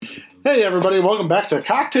Hey everybody, welcome back to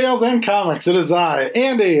Cocktails and Comics. It is I,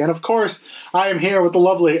 Andy, and of course, I am here with the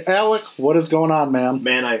lovely Alec. What is going on, man?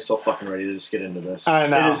 Man, I am so fucking ready to just get into this. I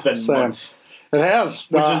know. It has been months. It has.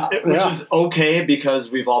 Which is okay because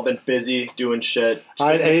we've all been busy doing shit.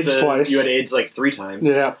 I had AIDS twice. You had AIDS like 3 times.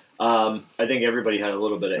 Yeah. I think everybody had a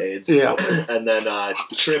little bit of AIDS. Yeah. And then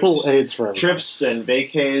AIDS for everybody. trips and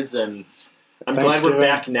vacays, and I'm glad we're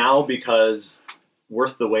back now because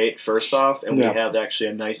worth the wait, first off, and we have actually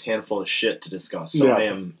a nice handful of shit to discuss. So I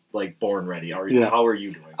am like born ready. How are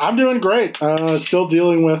you doing? I'm doing great. Still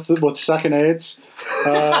dealing with second AIDS.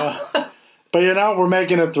 But we're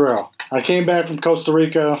making it through. I came back from Costa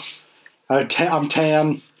Rica. I'm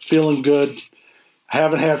tan, feeling good. I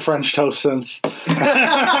haven't had French toast since.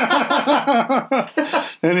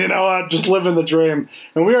 And you know what? Just living the dream.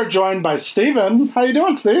 And we are joined by Steven. How you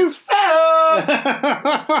doing, Steve?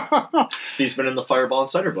 Steve's been in the Fireball and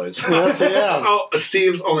Cider Boys. Yes, he has.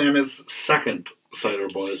 Steve's only on his second Cider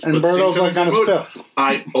Boys. And Berto's like on his fifth.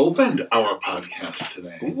 I opened our podcast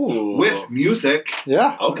today with music.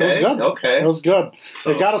 Yeah. Okay. It was good. Okay. It was good.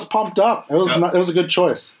 So, it got us pumped up. It was a good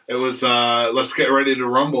choice. It was Let's Get Ready to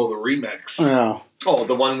Rumble, the remix. Yeah. Oh,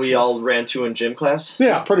 the one we all ran to in gym class?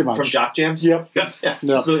 Yeah, pretty much. From Jock Jams? Yep. Yeah.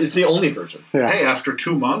 So it's the only version. Yeah. Hey, after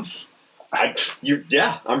 2 months? I'm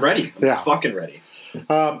ready. I'm fucking ready.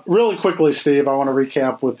 Really quickly, Steve, I want to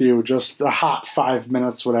recap with you just a hot 5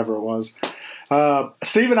 minutes, whatever it was.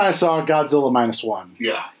 Steve and I saw Godzilla -1.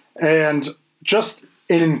 Yeah. And just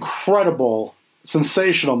an incredible,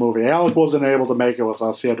 sensational movie. Alec wasn't able to make it with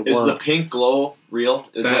us. He had to work. Is the pink glow real?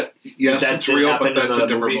 Yes, it's real, but that's a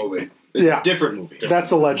different movie. It's a different movie. That's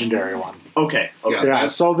the legendary one. Okay. Yeah,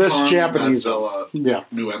 so this Japanese Godzilla,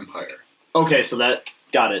 New Empire. Okay, so that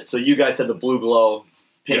got it. So you guys said the blue glow,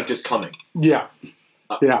 pink is coming. Yeah.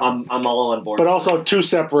 I'm all on board. But also 2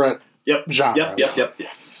 separate genres. Yep.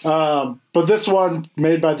 But this one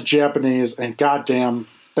made by the Japanese, and goddamn,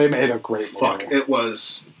 they made a great movie. Fuck, it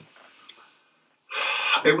was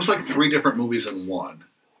like 3 different movies in one.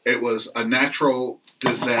 It was a natural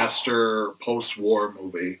disaster post-war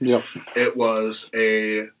movie. Yep. It was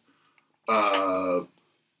a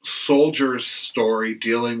soldier's story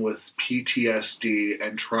dealing with PTSD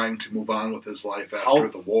and trying to move on with his life after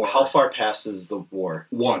the war. How far past is the war?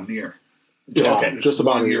 1 year. Yeah, okay. Just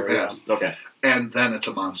about 1 year past. Yeah. Okay. And then it's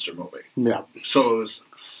a monster movie. Yeah. So it was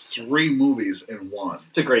 3 movies in one.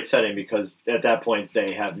 It's a great setting because at that point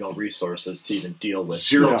they have no resources to even deal with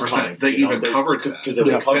 0%. They covered that. Because they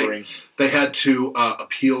were covering. They had to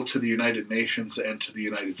appeal to the United Nations and to the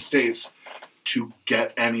United States to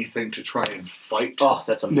get anything to try and fight. Oh,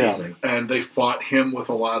 that's amazing. Yeah. And they fought him with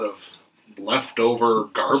a lot of leftover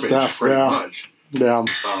garbage, pretty much. Yeah.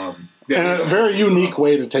 And a very unique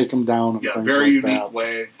way to take him down. Yeah, very unique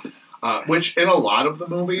way. Which in a lot of the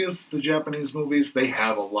movies, the Japanese movies, they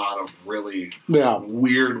have a lot of really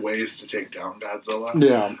weird ways to take down Godzilla.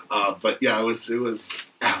 Yeah. But yeah, it was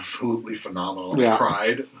absolutely phenomenal. Yeah. I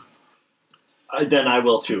cried. Then I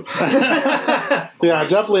will too. Yeah,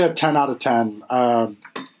 definitely a 10 out of 10.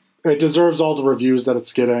 It deserves all the reviews that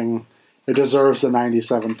it's getting. It deserves the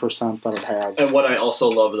 97% that it has. And what I also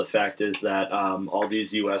love the fact is that all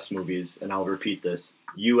these U.S. movies, and I'll repeat this,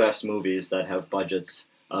 U.S. movies that have budgets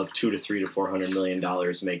of $200 to $300 to $400 million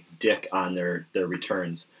make dick on their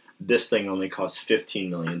returns. This thing only cost $15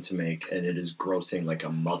 million to make, and it is grossing like a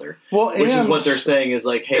mother. Well, which is what they're saying is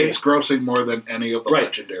like, hey, it's grossing more than any of the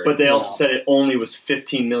legendary. But they also said it only was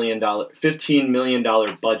 $15 million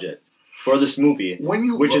budget for this movie,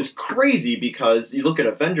 which is crazy because you look at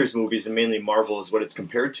Avengers movies, and mainly Marvel is what it's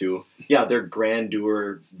compared to. Yeah, they're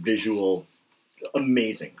grandeur, visual,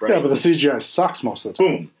 amazing, right? Yeah, but the CGI sucks most of the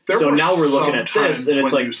time. Boom. So now we're looking at this, and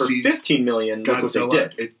it's like for $15 million, look what they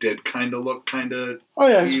did. It did kind of look Oh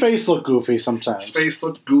yeah, his face looked goofy sometimes. His face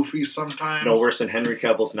looked goofy sometimes. No worse than Henry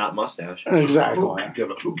Cavill's not mustache. Exactly.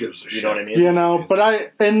 Who gives a shit? You know what I mean? You know,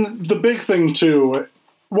 and the big thing too,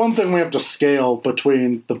 one thing we have to scale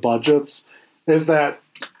between the budgets is that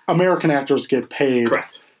American actors get paid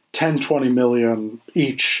 $10-20 million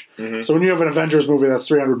each. Mm-hmm. So when you have an Avengers movie that's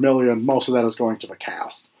 $300 million, most of that is going to the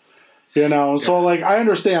cast. You know, so like I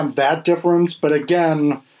understand that difference, but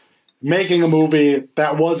again, making a movie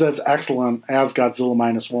that was as excellent as Godzilla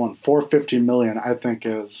 -1 for $15 million, I think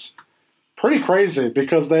is pretty crazy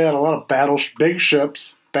because they had a lot of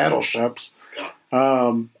battleships,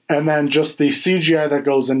 and then just the CGI that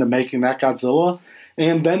goes into making that Godzilla,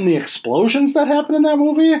 and then the explosions that happen in that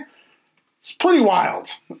movie. It's pretty wild.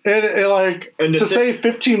 To say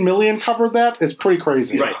 $15 million covered that is pretty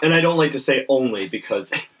crazy. Right, and I don't like to say only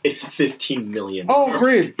because it's $15 million. Oh,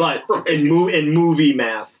 agreed. But in movie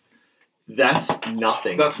math, That's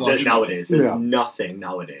nothing. That's nowadays. It's nothing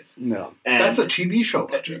nowadays. No, that's a TV show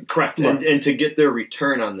budget. Correct, right. and to get their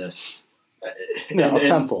return on this,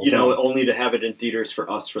 tenfold. Only to have it in theaters for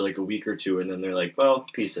us for like a week or two, and then they're like, "Well,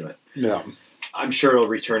 piece of it." Yeah, I'm sure it'll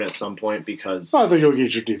return at some point because I think you'll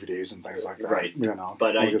get your DVDs and things like that. Right.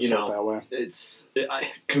 But that way.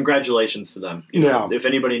 Congratulations to them. If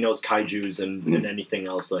anybody knows kaijus and anything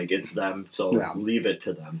else, like it's them. So leave it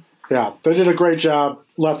to them. Yeah, they did a great job.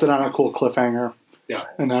 Left it on a cool cliffhanger. Yeah,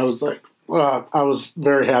 and I was like, I was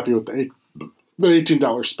very happy with the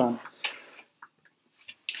 $18 spent.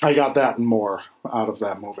 I got that and more out of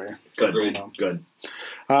that movie. Good, good.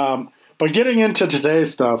 But getting into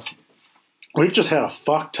today's stuff, we've just had a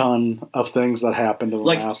fuck ton of things that happened in the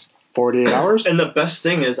last 48 hours. And the best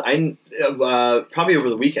thing is, I probably over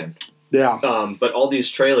the weekend. Yeah. But all these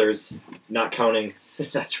trailers, not counting.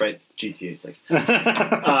 That's right, GTA 6.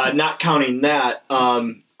 Not counting that.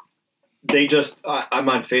 They just, I'm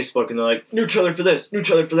on Facebook and they're like, new trailer for this, new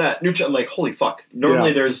trailer for that, I'm like, holy fuck.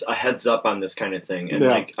 Normally there's a heads up on this kind of thing. And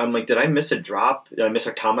I'm like, did I miss a drop? Did I miss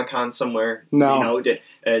a Comic-Con somewhere? No.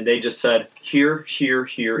 And they just said, here, and here.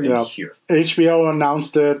 HBO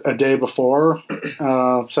announced it a day before,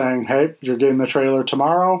 saying, hey, you're getting the trailer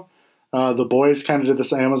tomorrow. The Boys kind of did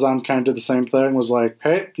this, Amazon kind of did the same thing, was like,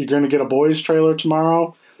 hey, you're going to get a Boys trailer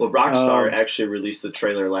tomorrow. Well, Rockstar actually released the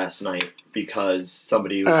trailer last night because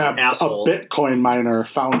somebody was an asshole. A Bitcoin miner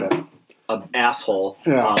found it. An asshole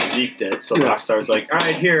leaked it. So Rockstar's like, all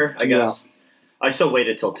right, here, I guess. Yeah. I still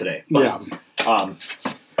waited till today. But,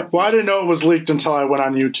 well, I didn't know it was leaked until I went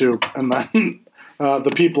on YouTube, and then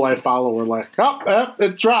the people I follow were like, oh,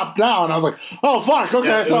 it dropped now. And I was like, oh, fuck,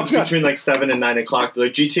 okay, sounds good. Between like 7 and 9 o'clock, they're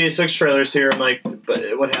like, GTA 6 trailers here. I'm like,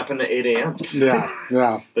 but what happened at 8 a.m.?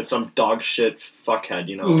 Yeah. But some dog shit fuckhead,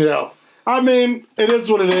 Yeah. I mean, it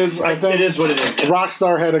is what it is. I think it is what it is.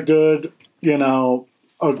 Rockstar had a good,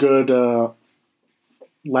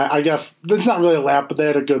 I guess it's not really a laugh, but they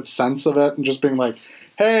had a good sense of it and just being like,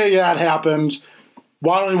 hey, yeah, it happened.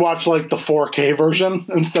 Why don't we watch like the 4K version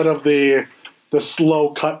instead of the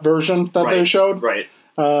slow cut version that they showed? Right.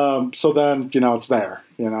 So then, it's there.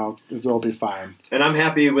 It'll be fine. And I'm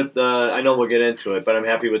happy with I know we'll get into it, but I'm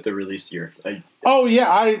happy with the release year.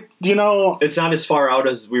 It's not as far out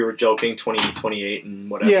as we were joking, 2028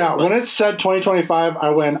 and whatever. Yeah, when it said 2025,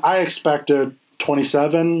 I expected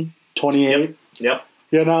 27, 28. Yep.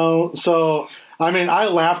 So, I mean, I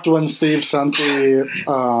laughed when Steve sent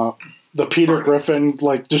the Peter Griffin,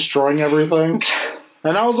 like, destroying everything.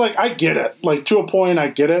 And I was like, I get it. Like, to a point, I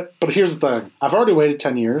get it. But here's the thing. I've already waited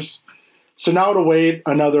 10 years. So now to wait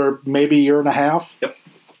another maybe year and a half,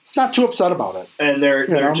 not too upset about it. And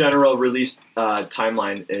their general release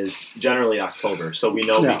timeline is generally October. So we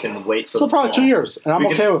know we can wait for probably 2 years. And I'm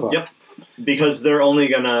okay with it. Yep. Because they're only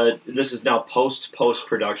going to, this is now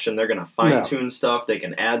post-production. They're going to fine-tune stuff. They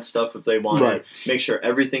can add stuff if they want. Right. Make sure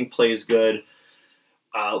everything plays good.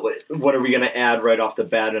 What are we going to add right off the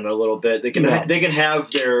bat in a little bit? They can have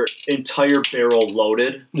their entire barrel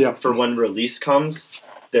loaded for when release comes.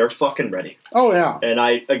 They're fucking ready. Oh, yeah. And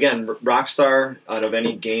Rockstar, out of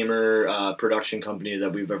any gamer production company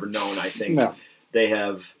that we've ever known, I think they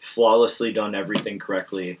have flawlessly done everything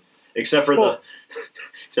correctly, except for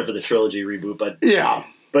the trilogy reboot.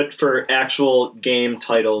 But for actual game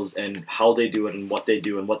titles and how they do it and what they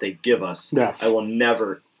do and what they give us, I will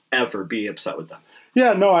never, ever be upset with them.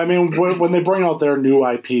 Yeah, no, I mean, when they bring out their new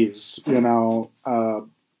IPs,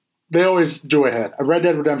 they always do a hit. Red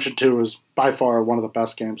Dead Redemption 2 is by far one of the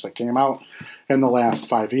best games that came out in the last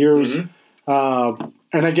 5 years. Mm-hmm.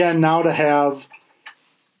 And again, now to have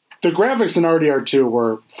the graphics in RDR2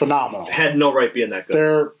 were phenomenal. Had no right being that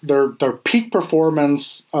good. Their peak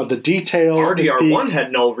performance, the detail. RDR1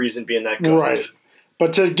 had no reason being that good. Right.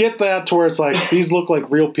 But to get that to where it's like, these look like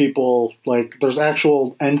real people, like there's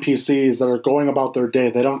actual NPCs that are going about their day.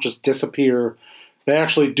 They don't just disappear. They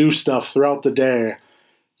actually do stuff throughout the day.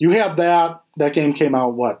 You have that. That game came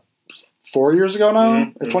out, 4 years ago now?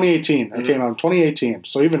 Mm-hmm. 2018. Mm-hmm. It came out in 2018.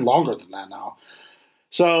 So even longer than that now.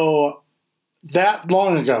 So that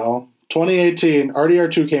long ago, 2018,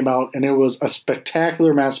 RDR2 came out, and it was a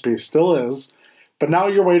spectacular masterpiece. Still is. But now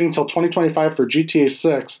you're waiting until 2025 for GTA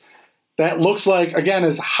 6. That looks like, again,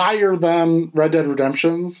 is higher than Red Dead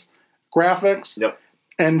Redemption's graphics. Yep.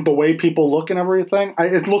 And the way people look and everything,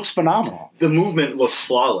 it looks phenomenal. The movement looked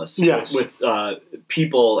flawless. Yes. With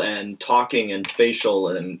people and talking and facial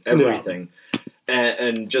and everything. Yeah.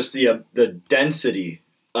 And just the density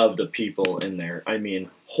of the people in there. I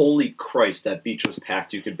mean, holy Christ, that beach was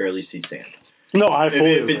packed. You could barely see sand. No, I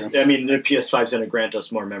fully agree. I mean, the PS5's going to grant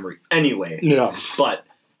us more memory anyway. Yeah. But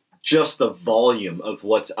just the volume of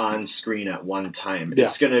what's on screen at one time. Yeah.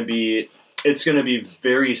 It's going to be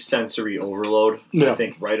very sensory overload. I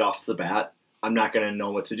think right off the bat, I'm not going to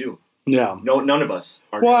know what to do. Yeah. No, none of us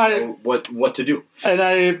are going to know what to do.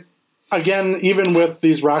 And again, even with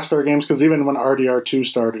these Rockstar games, because even when RDR2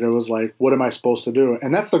 started, it was like, what am I supposed to do?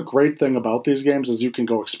 And that's the great thing about these games is you can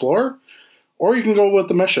go explore, or you can go with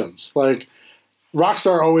the missions. Like,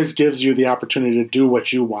 Rockstar always gives you the opportunity to do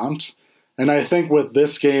what you want. And I think with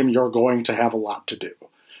this game, you're going to have a lot to do.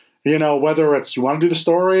 You know, whether it's you want to do the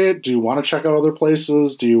story, do you want to check out other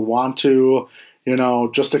places, do you want to, you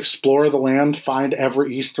know, just explore the land, find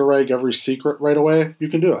every Easter egg, every secret right away, you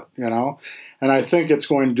can do it, you know. And I think it's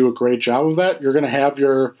going to do a great job of that. You're going to have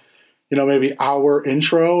your, you know, maybe hour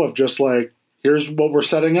intro of just like, here's what we're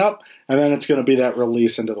setting up, and then it's going to be that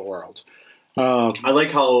release into the world. I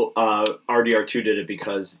like how RDR2 did it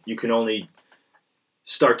because you can only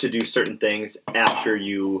start to do certain things after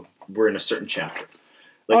you were in a certain chapter.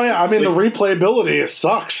 Like, the replayability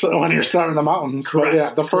sucks when you're starting the mountains. Correct, but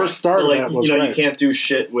yeah, the first start of that was great. You can't do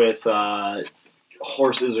shit with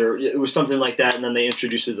horses or it was something like that, and then they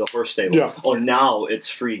introduced it to the horse stable. Yeah. Oh, now it's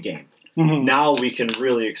free game. Mm-hmm. Now we can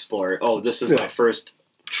really explore. Oh, this is my first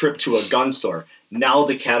trip to a gun store. Now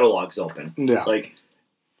the catalog's open. Yeah. Like,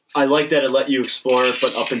 I like that it let you explore,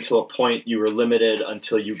 but up until a point you were limited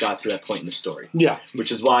until you got to that point in the story. Yeah.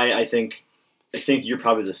 Which is why I think you're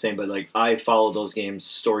probably the same, but like I follow those games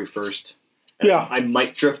story first. Yeah. I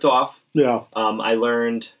might drift off. Yeah. I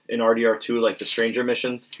learned in RDR2 like the stranger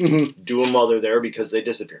missions, do them while they're there because they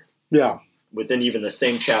disappear. Yeah. Within even the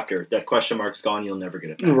same chapter, that question mark's gone, you'll never get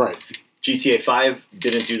it back. Right. GTA 5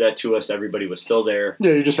 didn't do that to us. Everybody was still there.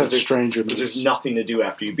 Yeah, you just had stranger missions. There's nothing to do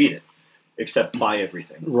after you beat it except buy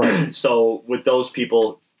everything. Right. So with those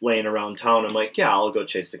people laying around town, I'm like, yeah, I'll go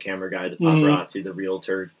chase the camera guy, the paparazzi, the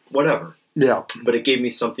realtor, whatever. Yeah. But it gave me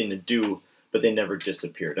something to do, but they never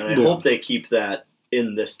disappeared. And I hope they keep that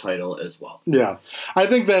in this title as well. Yeah. I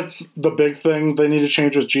think that's the big thing they need to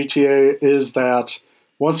change with GTA is that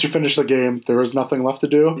once you finish the game, there is nothing left to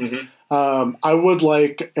do. Mm-hmm. I would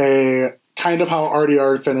like a kind of how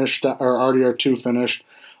RDR finished or RDR2 finished.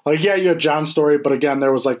 Like, yeah, you had John's story, but again,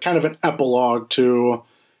 there was like kind of an epilogue to,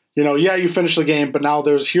 you know, yeah, you finished the game, but now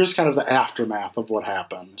here's kind of the aftermath of what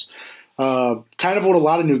happened. Kind of what a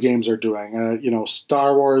lot of new games are doing. You know,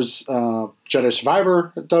 Star Wars Jedi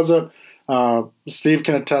Survivor does it. Steve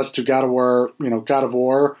can attest to God of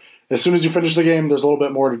War. As soon as you finish the game, there's a little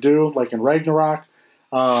bit more to do, like in Ragnarok.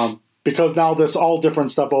 Because now this all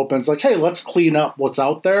different stuff opens. Like, hey, let's clean up what's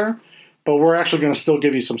out there, but we're actually going to still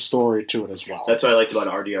give you some story to it as well. That's what I liked about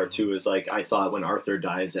RDR2 is like I thought when Arthur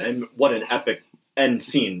dies, and what an epic end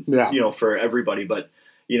scene, you know, for everybody. But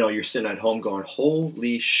you know, you're sitting at home going,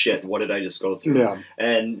 "Holy shit, what did I just go through?" Yeah.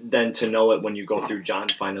 And then to know it when you go through John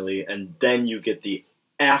finally, and then you get the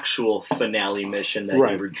actual finale mission that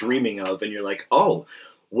you were dreaming of, and you're like, "Oh,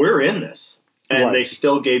 we're in this." And they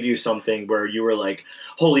still gave you something where you were like,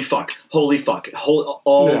 holy fuck, all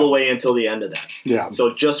the way until the end of that. Yeah.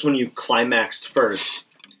 So just when you climaxed first,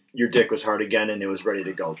 your dick was hard again and it was ready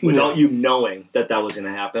to go without you knowing that was going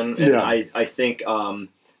to happen. And I think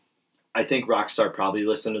Rockstar probably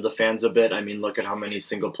listened to the fans a bit. I mean, look at how many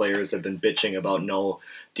single players have been bitching about no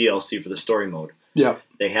DLC for the story mode. Yeah.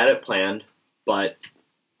 They had it planned, but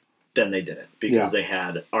then they did it because they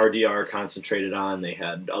had RDR concentrated on, they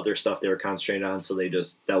had other stuff they were concentrated on, so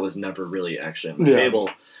that was never really actually on the table.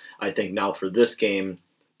 I think now for this game,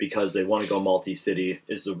 because they want to go multi-city,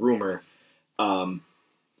 is the rumor,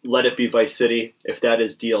 let it be Vice City. If that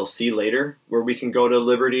is DLC later, where we can go to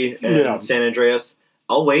Liberty and San Andreas,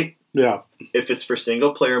 I'll wait. Yeah. If it's for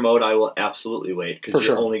single player mode, I will absolutely wait because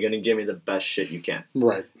you're only going to give me the best shit you can.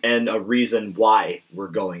 Right. And a reason why we're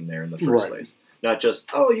going there in the first place. Not just,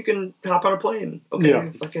 oh, you can hop on a plane.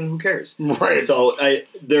 Okay, fucking who cares? Right. So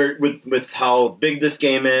with how big this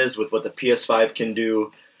game is, with what the PS5 can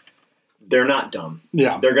do, they're not dumb.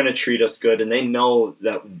 Yeah. They're going to treat us good, and they know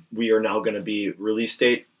that we are now going to be release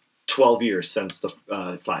date 12 years since the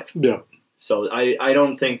 5. Yeah. So I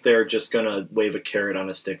don't think they're just going to wave a carrot on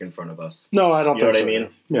a stick in front of us. No, I don't think so. You know what I mean?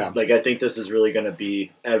 Yeah. Like, I think this is really going to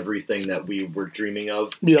be everything that we were dreaming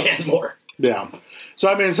of and more. Yeah. So,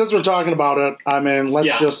 I mean, since we're talking about it, I mean,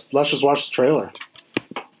 let's just watch the trailer.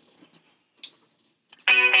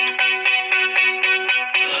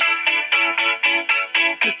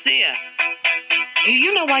 Lucia, do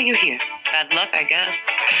you know why you're here? Bad luck, I guess.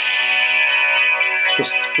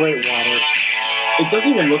 Just great water. It doesn't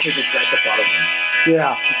even look like it's at the bottom.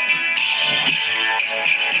 Yeah.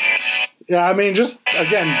 Yeah, I mean, just,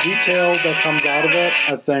 again, detail that comes out of it,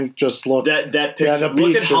 I think just looks... That picture,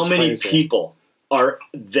 look at how many people are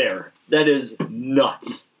there. That is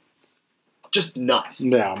nuts. Just nuts.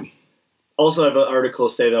 Yeah. Also, I have an article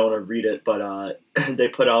saved. I want to read it, but they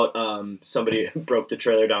put out somebody broke the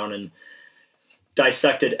trailer down and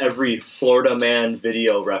dissected every Florida Man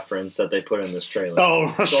video reference that they put in this trailer.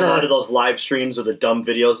 Oh, so sure. A lot of those live streams or the dumb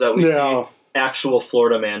videos that we see, actual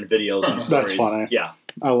Florida Man videos and stories. That's funny. Yeah.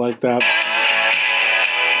 I like that.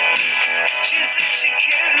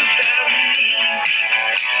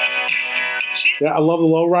 Yeah, I love the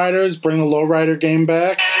lowriders. Bring the lowrider game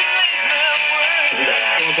back.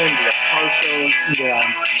 Yeah.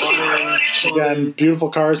 Again, beautiful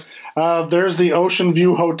cars. There's the Ocean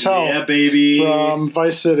View Hotel. Yeah, baby. From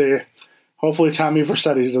Vice City. Hopefully Tommy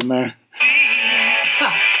Vercetti's in there.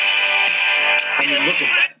 I mean, look at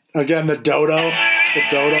that. Again, the Dodo. The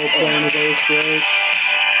Dodo playing is always great.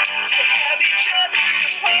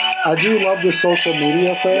 I do love the social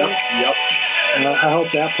media thing. Yep. I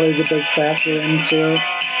hope that plays a big factor into it.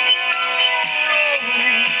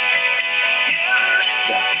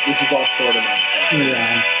 Yeah, this is all Florida Man stuff.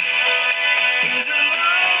 Yeah.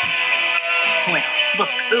 Well, look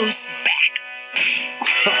who's back.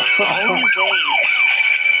 The only way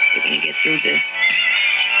we're going to get through this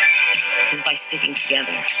is by sticking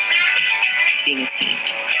together, being a team.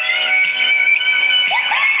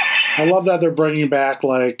 I love that they're bringing back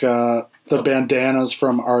like the bandanas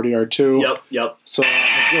from RDR2. Yep. So a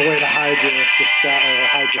way to hide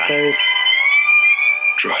your face.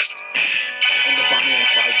 Trust. And the Bonnie and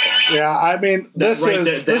Clyde thing. Yeah, I mean, this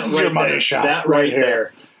is your money shot. That right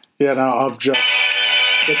here. You know, of just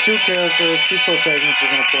the two characters, two protagonists are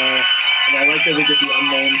going to play. And I like that we get the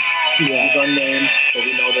unnamed. Yeah. He's unnamed, but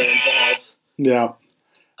we know they're involved. Yeah.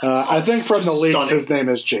 I think from the leaks, stunning. his name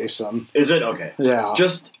is Jason. Is it? Okay. Yeah.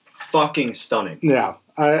 Just fucking stunning. Yeah.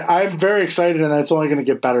 I'm very excited, and it's only going to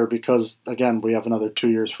get better because, again, we have another 2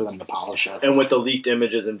 years for them to polish it. And with the leaked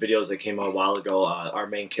images and videos that came out a while ago, our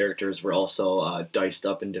main characters were also diced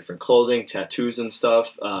up in different clothing, tattoos and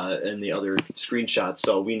stuff, and the other screenshots.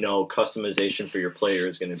 So we know customization for your player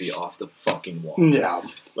is going to be off the fucking wall. Yeah.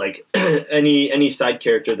 Like any side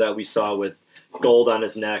character that we saw with gold on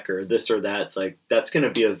his neck or this or that, it's like that's going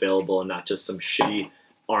to be available and not just some shitty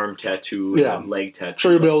arm tattoo and leg tattoo.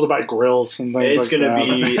 Sure, you'll be able to buy grills and things it's like that. It's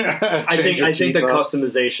going to be... I think the up.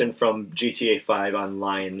 customization from GTA 5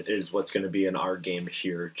 Online is what's going to be in our game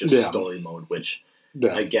here, just story mode, which,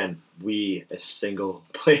 again, we as single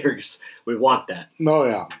players, we want that. Oh,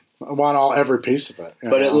 yeah. I want every piece of it.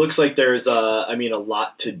 But it looks like there's, a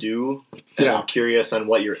lot to do. And I'm curious on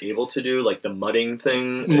what you're able to do, like the mudding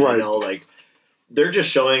thing. And, right. You know, like, they're just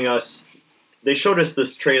showing us... They showed us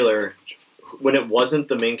this trailer... When it wasn't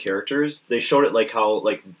the main characters, they showed it like how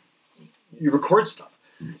like you record stuff.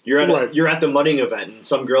 You're at the mudding event, and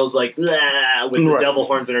some girl's like with the devil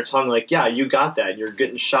horns in her tongue. Like, yeah, you got that. You're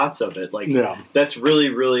getting shots of it. Like, that's really,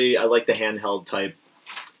 really. I like the handheld type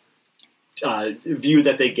view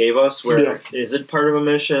that they gave us. Where is it part of a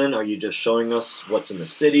mission? Are you just showing us what's in the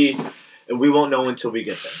city? And we won't know until we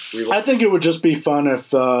get there. I think it would just be fun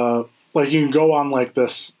if like you can go on like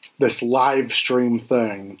this live stream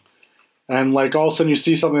thing. And, like, all of a sudden you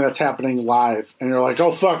see something that's happening live, and you're like,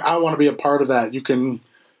 oh, fuck, I want to be a part of that. You can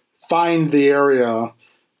find the area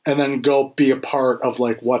and then go be a part of,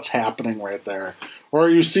 like, what's happening right there. Or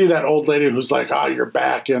you see that old lady who's like, you're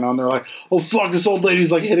back, you know, and they're like, oh, fuck, this old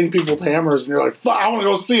lady's, like, hitting people with hammers, and you're like, fuck, I want to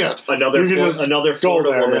go see it. Another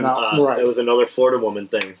Florida woman. You know? It was another Florida woman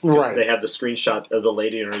thing. Right. They have the screenshot of the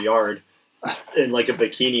lady in her yard in like a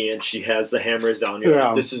bikini, and she has the hammers down. You're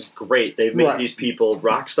like, this is great. They've made these people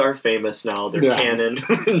rock star famous now. They're canon.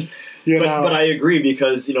 But I agree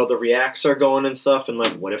because you know the reacts are going and stuff, and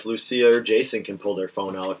like, what if Lucia or Jason can pull their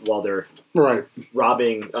phone out while they're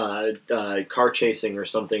robbing, car chasing or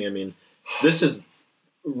something? I mean, this is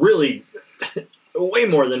really way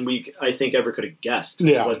more than I think ever could have guessed.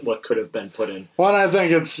 What could have been put in. Well, and I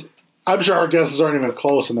think I'm sure our guesses aren't even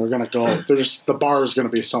close, and they're going to go. The bar is going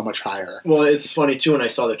to be so much higher. Well, it's funny too. When I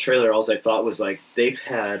saw the trailer, all I thought was like they've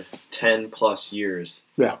had 10+ years.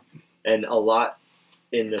 Yeah, and a lot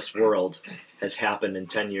in this world has happened in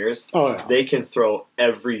 10 years. Oh yeah, they can throw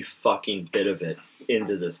every fucking bit of it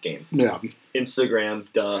into this game. Yeah, Instagram,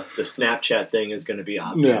 the Snapchat thing is going to be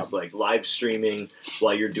obvious. Like live streaming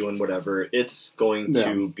while you're doing whatever. It's going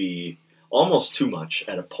to be almost too much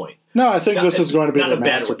at a point. No, I think this is going to be their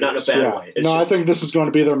masterpiece. Not in a bad way. I think this is going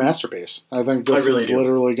to be their masterpiece. I think this is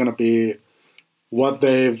literally going to be what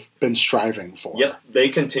they've been striving for. Yep, they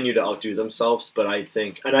continue to outdo themselves, but I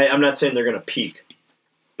think, and I'm not saying they're going to peak,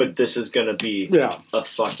 but this is going to be a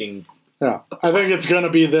fucking Yeah, I think it's going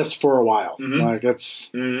to be this for a while. Mm-hmm. Like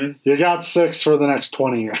you got 6 for the next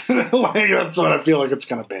 20 years. Like that's what I feel like it's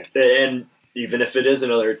going to be. And even if it is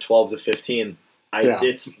another 12 to 15,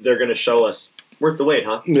 they're going to show us worth the wait,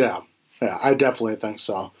 huh? Yeah, I definitely think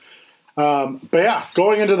so. But yeah,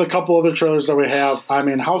 going into the couple other trailers that we have, I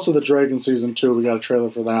mean, House of the Dragon Season 2, we got a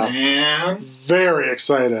trailer for that. Man. Very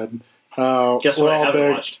excited. Guess what I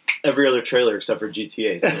haven't watched? Every other trailer except for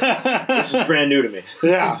GTA. So this is brand new to me.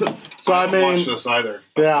 Yeah. So I mean, watched this either.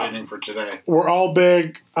 I'm waiting for today. We're all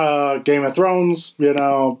big Game of Thrones,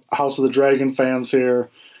 House of the Dragon fans here.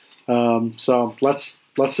 So let's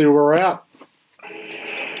see where we're at.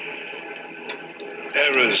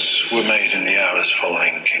 Errors were made in the hours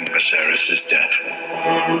following King Viserys'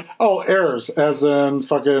 death. Oh, errors, as in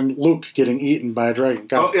fucking Luke getting eaten by a dragon.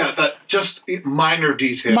 That just minor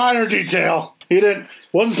detail. Minor detail.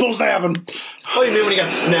 Wasn't supposed to happen. Oh, you mean when he got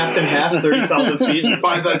snapped in half 30,000 feet?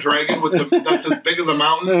 By the dragon that's as big as a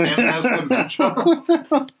mountain and has dementia.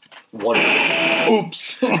 Wonderful.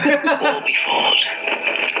 Oops. Will be fought.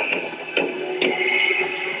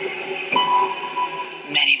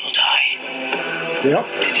 Many will die. Yep.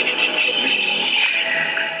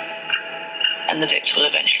 And the victor will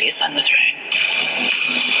eventually ascend the throne.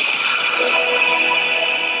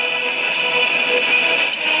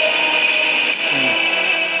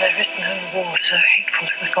 There is no war so hateful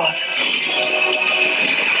to the gods.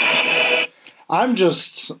 I'm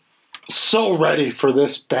just so ready for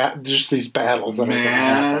this just these battles that are going to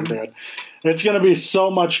happen, dude. It's going to be so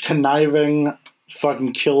much conniving,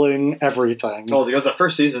 fucking killing, everything. Oh, because the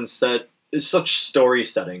first season is such story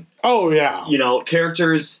setting. Oh, yeah.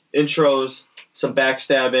 Characters, intros, some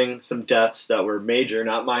backstabbing, some deaths that were major,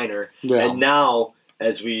 not minor. Yeah. And now,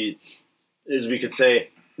 as we could say,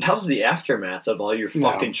 how's the aftermath of all your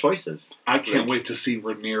fucking choices? I can't wait to see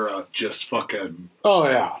Rhaenyra just fucking... Oh,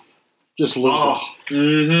 yeah. Just lose it.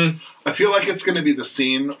 Mm-hmm. I feel like it's going to be the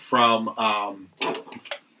scene from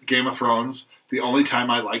Game of Thrones. The only time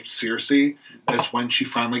I liked Cersei is when she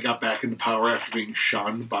finally got back into power after being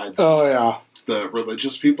shunned by the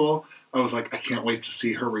religious people. I was like, I can't wait to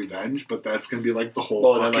see her revenge, but that's going to be like the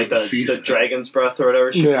whole fucking season. The dragon's breath or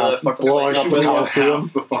whatever. Blowing up the half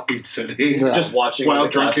the fucking city. Yeah. Just watching while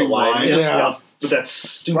drinking wine. Yeah. With that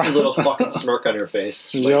stupid little fucking smirk on her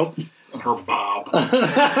face. Yep. And her bob.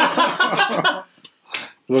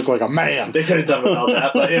 You look like a man. They could have done without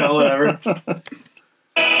that, but whatever.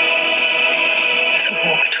 It's a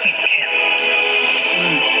war between kin.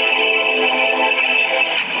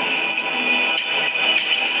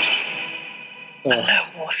 And no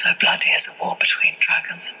war so bloody as a war between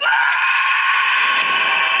dragons.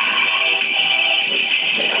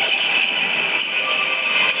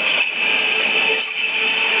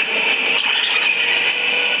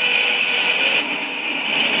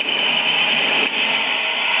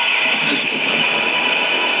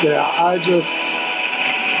 Yeah,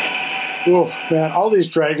 man, all these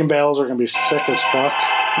dragon battles are going to be sick as fuck.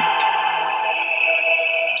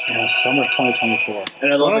 Yeah, summer 2024.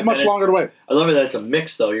 And I don't have much longer to wait. I love it that it's a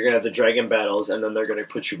mix, though. You're going to have the dragon battles, and then they're going to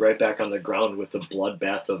put you right back on the ground with the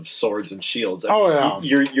bloodbath of swords and shields.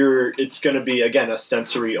 It's going to be, again, a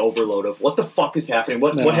sensory overload of what the fuck is happening?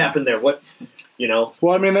 What happened there? What,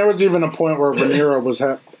 Well, I mean, there was even a point where Rhaenyra was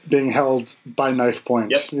being held by knife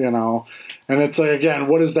point, And it's like, again,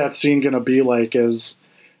 what is that scene going to be like?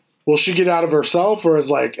 Will she get out of herself, or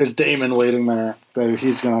is Daemon waiting there that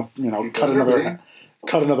he's going to,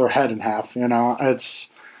 cut another head in half?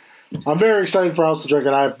 I'm very excited for House of the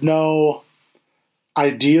Dragon. I have no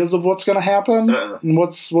ideas of what's going to happen and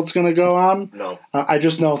what's going to go on. No, I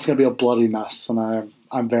just know it's going to be a bloody mess, and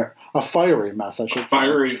I'm very a fiery mess. I should say.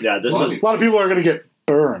 Fiery, yeah. A lot of people are going to get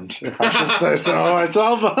burned, if I should say so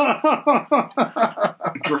myself.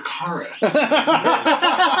 Dracarys.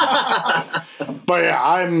 But yeah,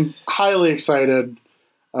 I'm highly excited.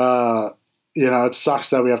 It sucks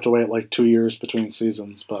that we have to wait like 2 years between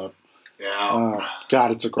seasons, but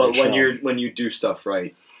God, it's a great show. But when you do stuff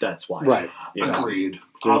right, that's why. Right. Agreed.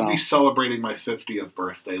 I'll be celebrating my 50th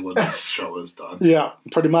birthday when this show is done. Yeah,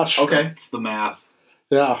 pretty much. Okay. It's the math.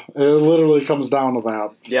 Yeah, it literally comes down to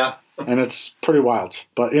that. Yeah. And it's pretty wild.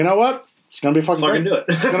 But you know what? It's going to be fucking great. Do it.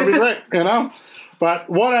 It's going to be great, But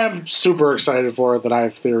what I'm super excited for that I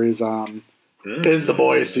have theories on is The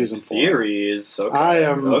Boys Season 4. Theories? Okay. I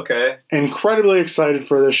am incredibly excited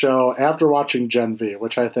for this show after watching Gen V,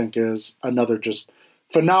 which I think is another just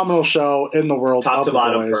phenomenal show in the world Top of to The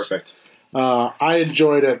bottom, Boys. perfect. I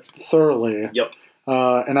enjoyed it thoroughly. Yep.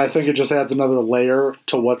 And I think it just adds another layer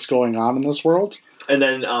to what's going on in this world. And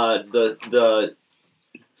then the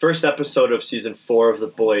first episode of season 4 of The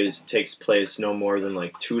Boys takes place no more than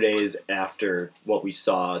like 2 days after what we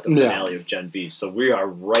saw at the finale of Gen V. So we are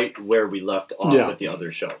right where we left off with the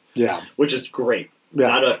other show. Yeah. Which is great. Yeah.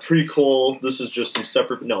 Not a prequel, this is just some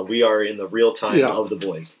separate... No, we are in the real time of The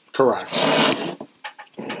Boys. Correct.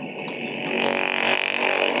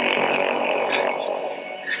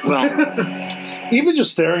 Well... Even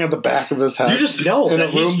just staring at the back of his head you just know in a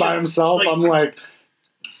room by himself, I'm like...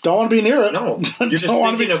 Don't want to be near it. No, you're just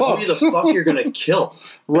thinking of who the fuck you're going to kill.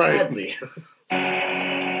 Right. Badly.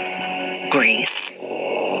 Greece.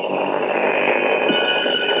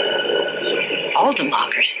 All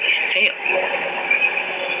democracies fail.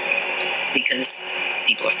 Because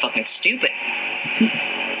people are fucking stupid.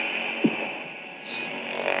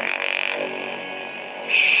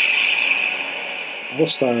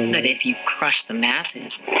 But if you crush the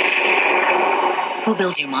masses, who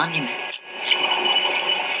builds your monuments?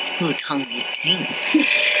 Who tongues your taint?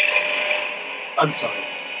 I'm sorry.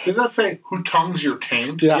 Did that say who tongues your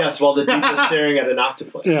taint? Yeah. Yes, while the dude is staring at an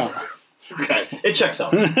octopus. Yeah. Okay. It checks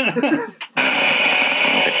out. The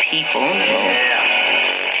people will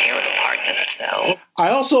tear it apart themselves. I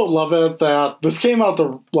also love it that this came out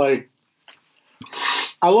the, like...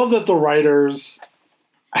 I love that the writers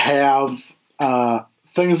have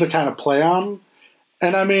things to kind of play on.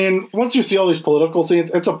 And I mean, once you see all these political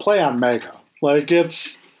scenes, it's a play on MAGA. Like,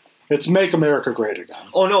 it's Make America Great Again.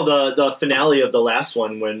 Oh no, the finale of the last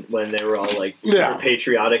one when they were all like super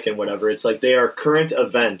patriotic and whatever, it's like they are current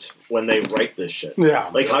event when they write this shit. Yeah.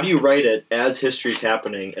 Like, how do you write it as history's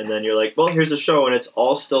happening and then you're like, well, here's a show and it's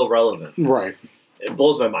all still relevant. Right. It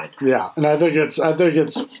blows my mind. Yeah. And I think it's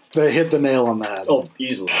they hit the nail on the head. Oh,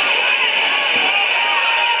 easily.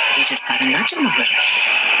 You just gotta nudge them a little.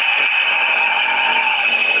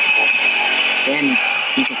 Then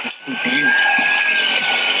you get to swoop in.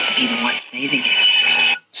 Be the one saving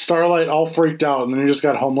it. Starlight all freaked out, and then you just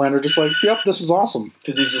got Homelander just like, yep, this is awesome.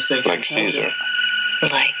 Because he's just thinking... Like Caesar.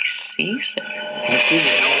 Like Caesar. Like Caesar.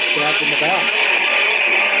 Stabbed in the back.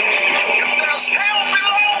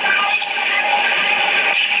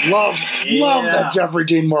 Love that Jeffrey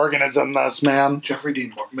Dean Morgan is in this, man. Jeffrey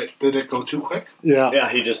Dean Morgan. Did it go too quick? Yeah. Yeah,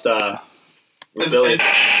 he just... with Billy.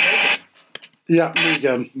 Yeah,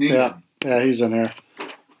 Negan. Yeah, he's in here.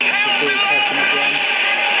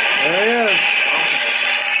 There he is.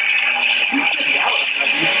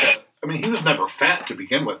 I mean, he was never fat to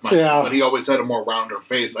begin with, yeah. But he always had a more rounder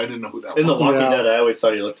face. I didn't know who that was. In The Walking Yeah. Dead, I always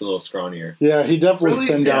thought he looked a little scrawnier. Yeah, he definitely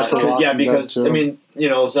thinned out for Walking Yeah, because, Dead, too. I mean, you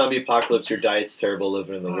know, zombie apocalypse, your diet's terrible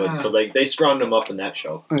living in the woods. So, like, they scrawny him up in that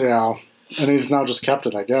show. Yeah, and he's now just kept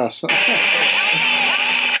it, I guess.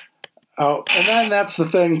 Oh, and then that's the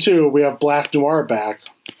thing, too. We have Black Noir back.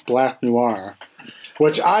 Black Noir.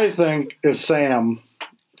 Which I think is Sam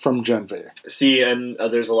from Gen V. See, and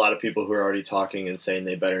there's a lot of people who are already talking and saying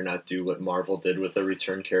they better not do what Marvel did with a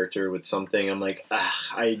return character with something. I'm like,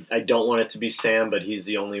 I don't want it to be Sam, but he's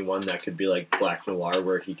the only one that could be like Black Noir,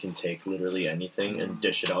 where he can take literally anything and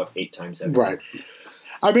dish it out 8 times every Right.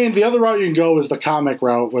 I mean, the other route you can go is the comic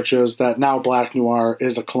route, which is that now Black Noir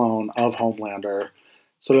is a clone of Homelander.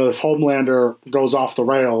 So that if Homelander goes off the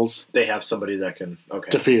rails, they have somebody that can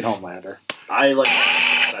defeat Homelander. I like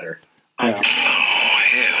that better. Yeah.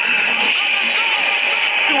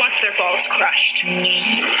 Who wants their balls crushed?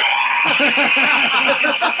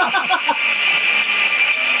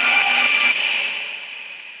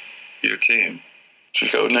 Your team. What's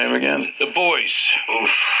your code name again? The Boys.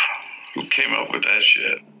 Oof. Who came up with that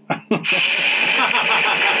shit?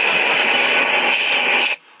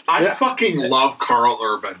 I fucking love Carl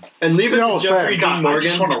Urban. And leave it to Jeffrey Dean Morgan. I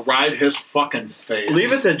just want to ride his fucking face.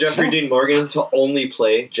 Leave it to Jeffrey Dean Morgan to only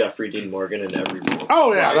play Jeffrey Dean Morgan in every role.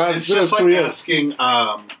 Oh, yeah. Right. It's just like asking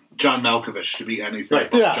John Malkovich to be anything.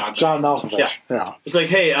 Right. Yeah, John Malkovich. Yeah. It's like,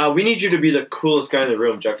 hey, we need you to be the coolest guy in the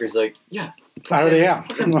room. Jeffrey's like, yeah. I already am.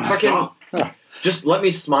 Fucking, just let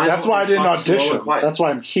me smile. That's why I didn't audition. That's why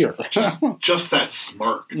I'm here. just that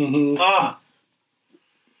smirk. Mm-hmm.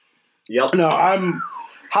 Yep. No, I'm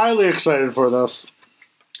highly excited for this.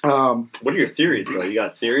 What are your theories, though? You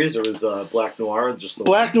got theories, or was Black Noir just the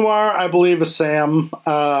Black Noir? I believe is Sam.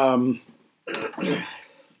 I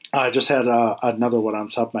just had another one on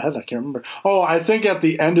top of my head. I can't remember. Oh, I think at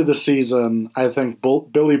the end of the season, I think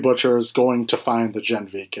Billy Butcher is going to find the Gen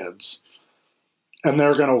V kids, and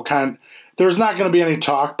they're going to there's not going to be any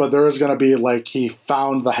talk, but there is going to be like he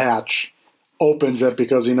found the hatch, opens it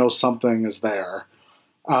because he knows something is there.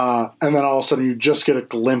 And then all of a sudden you just get a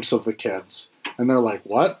glimpse of the kids. And they're like,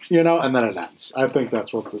 what? You know? And then it ends. I think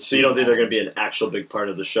that's what this So you don't think they're going to be an actual big part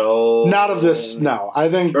of the show? Not of this, no. I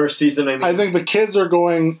think... Or season, I mean. I think the kids are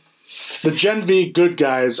going... the Gen V good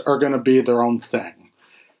guys are going to be their own thing.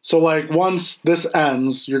 So, like, once this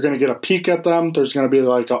ends, you're going to get a peek at them. There's going to be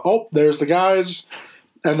like, there's the guys.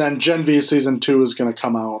 And then Gen V Season 2 is going to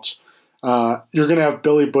come out. You're going to have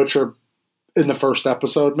Billy Butcher in the first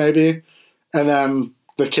episode, maybe. And then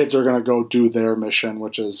the kids are going to go do their mission,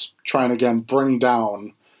 which is trying to, again, bring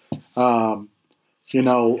down, the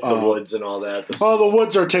Woods and all that. The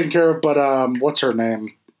Woods are taken care of, but what's her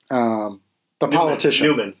name? The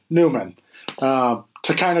politician. Newman. To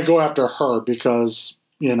kind of go after her because,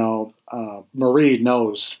 Marie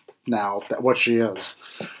knows now what she is.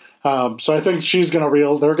 So I think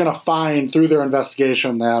they're going to find through their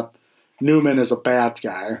investigation that Newman is a bad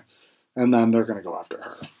guy, and then they're going to go after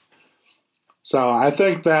her. So I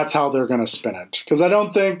think that's how they're going to spin it. Because I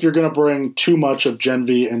don't think you're going to bring too much of Gen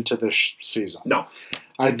V into this season. No.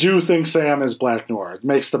 I do think Sam is Black Noir. It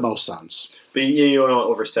makes the most sense. But you don't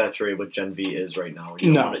want to oversaturate what Gen V is right now.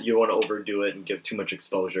 You don't want to overdo it and give too much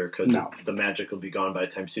exposure because the magic will be gone by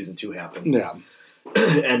the time Season 2 happens. Yeah.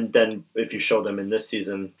 And then if you show them in this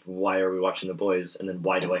season, why are we watching The Boys? And then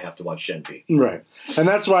why do I have to watch Gen V? Right. And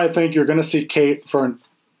that's why I think you're going to see Kate for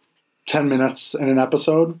 10 minutes in an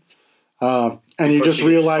episode. And you just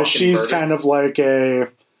realize she's kind of like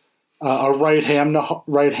a right hand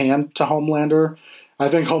to Homelander. I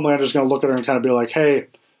think Homelander's going to look at her and kind of be like, hey,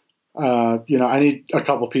 I need a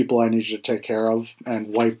couple people I need you to take care of and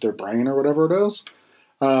wipe their brain or whatever it is.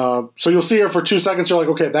 So you'll see her for 2 seconds. You're like,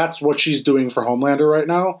 okay, that's what she's doing for Homelander right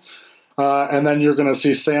now. And then you're going to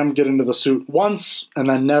see Sam get into the suit once and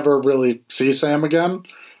then never really see Sam again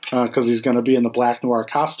because he's going to be in the Black Noir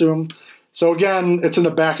costume. So again, it's in the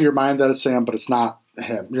back of your mind that it's Sam, but it's not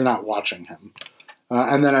him. You're not watching him.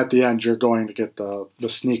 And then at the end, you're going to get the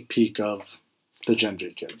sneak peek of the Gen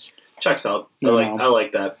V kids. Checks out. I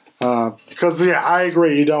like that. Because, I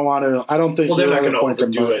agree. You don't want to... I don't think they're not going to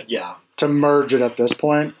overdo it, to merge it at this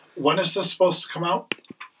point. When is this supposed to come out?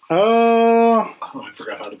 I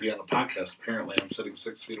forgot how to be on a podcast. Apparently, I'm sitting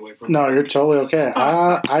 6 feet away from No, you're totally okay.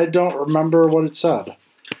 I don't remember what it said.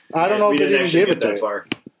 I don't know if it even gave it that far.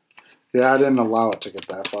 Yeah, I didn't allow it to get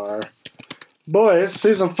that far. Boys,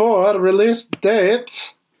 Season 4, release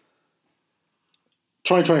date...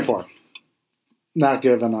 2024. Not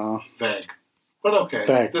given a... Vague. But okay,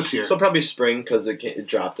 Vague. This year. So probably spring because it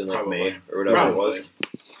dropped in May or whatever it was.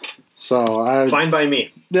 So fine by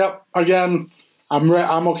me. Yep. Again,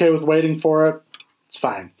 I'm okay with waiting for it. It's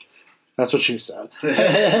fine. That's what she said.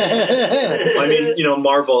 I mean,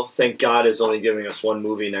 Marvel, thank God, is only giving us one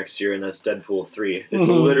movie next year, and that's Deadpool 3. It's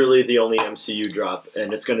literally the only MCU drop,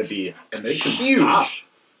 and it's going to be they can huge. Stop.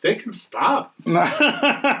 They can stop.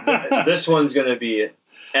 This one's going to be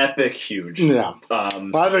epic huge. Yeah. I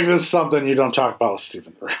think this is something you don't talk about with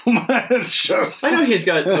Stephen Graham. It's just... I know he's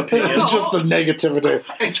got opinions. It's just the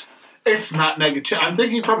negativity. It's not negative. I'm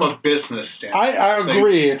thinking from a business standpoint. I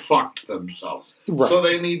agree. They fucked themselves. Right. So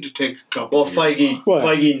they need to take a couple Well,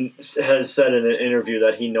 Feige has said in an interview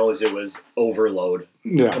that he knows it was overload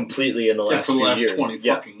completely in the last few years. For the last 20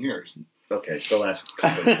 fucking years. Okay, the last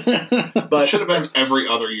couple years. But it should have been every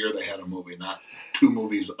other year they had a movie, not 2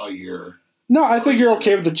 movies a year. No, I think you're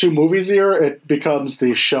okay with the 2 movies a year. It becomes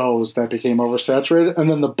the shows that became oversaturated, and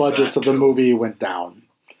then the budgets of the movie went down.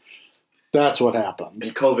 That's what happened.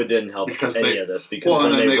 And COVID didn't help of this. And then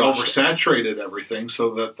they oversaturated everything,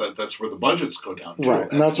 so that's where the budgets go down too. Right,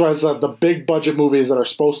 and that's why I said the big budget movies that are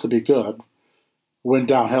supposed to be good went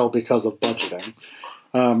downhill because of budgeting.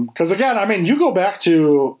 Because again, I mean, you go back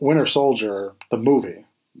to Winter Soldier, the movie,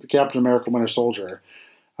 the Captain America Winter Soldier,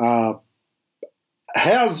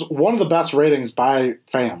 has one of the best ratings by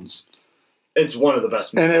fans. It's one of the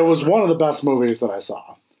best movies. And it was one of the best movies that I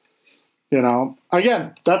saw.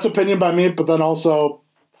 Again, that's opinion by me, but then also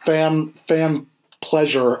fan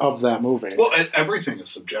pleasure of that movie. Well, everything is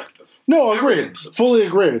subjective. No, agreed. Fully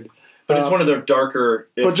agreed. But it's one of their darker.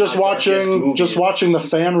 But just watching the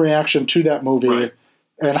fan reaction to that movie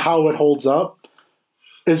and how it holds up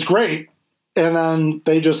is great. And then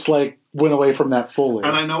they just went away from that fully.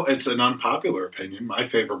 And I know it's an unpopular opinion. My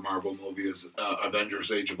favorite Marvel movie is Avengers: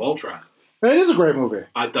 Age of Ultron. It is a great movie.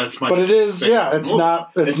 That's my. But it is, it's movie.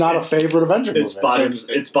 not a favorite Avenger movie. It's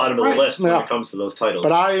bottom of the list when it comes to those titles.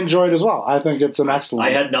 But I enjoyed it as well. I think it's an excellent.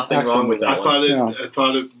 I had nothing wrong with that. I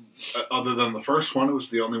thought it. Other than the first one, it was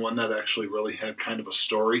the only one that actually really had kind of a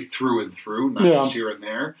story through and through, not just here and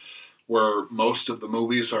there. Where most of the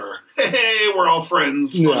movies are, hey, we're all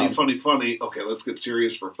friends, funny. Okay, let's get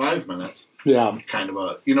serious for 5 minutes. Yeah, kind of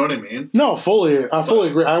a, you know what I mean? No, I fully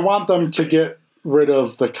agree. I want them to get rid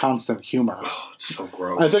of the constant humor. Oh, it's so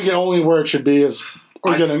gross. I think only where it should be is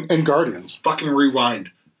in Guardians. Fucking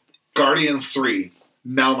rewind. Guardians 3.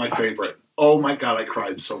 Now my favorite. Oh my God, I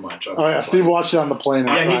cried so much. Oh yeah, Steve watched it on the plane.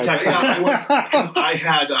 Yeah, he texted me. Because I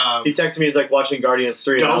had... he texted me, he's like watching Guardians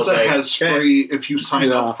 3. Delta like, has free, if you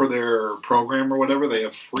sign up for their program or whatever, they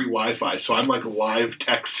have free Wi-Fi. So I'm like live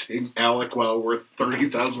texting Alec while we're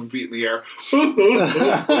 30,000 feet in the air.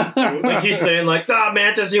 Like he's saying like,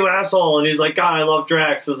 Mantis, you asshole. And he's like, God, I love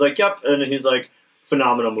Drax. I was like, yep. And he's like,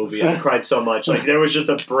 phenomenal movie. I cried so much. Like there was just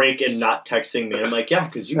a break in not texting me. I'm like, yeah,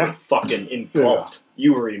 because you were fucking engulfed. Yeah.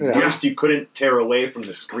 You were immersed. You couldn't tear away from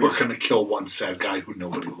the screen. We're gonna kill one sad guy who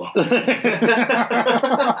nobody loves.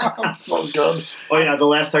 So good. Oh yeah, the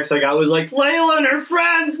last text I got was like, Layla and her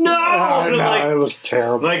friends, no. No, like, it was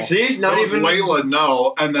terrible. Like, see, not even Layla,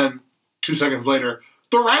 no. And then 2 seconds later,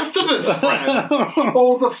 the rest of his friends.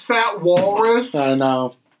 Oh, the fat walrus. I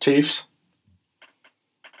know. Teefs.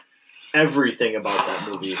 Everything about that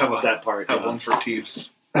movie, that part. Have one for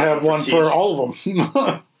Teefs. Have one for all of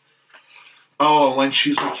them. Oh, when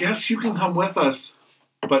she's like, yes, you can come with us.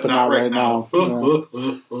 But not right now. I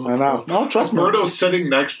know. No, trust me. Birdo's sitting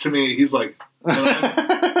next to me. He's like... That's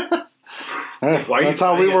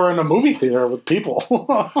how we were in a movie theater with people.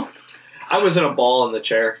 I was in a ball in the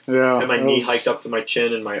chair. Yeah. And my knee hiked up to my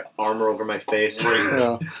chin and my arm were over my face. Great.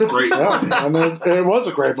 Yeah, and it was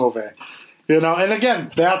a great movie. And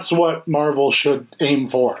again, that's what Marvel should aim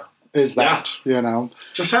for, is that,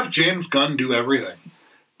 Just have James Gunn do everything.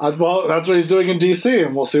 Well, that's what he's doing in DC,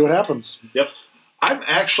 and we'll see what happens. Yep. I'm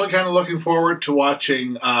actually kind of looking forward to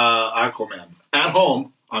watching Aquaman at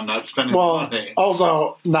home. I'm not spending money.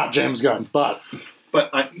 Also, not James Gunn, but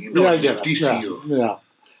I get it. DCU.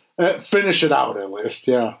 Yeah. Finish it out, at least,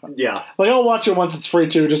 yeah. Yeah. Like, I'll watch it once it's free,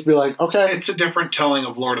 too. Just be like, okay. It's a different telling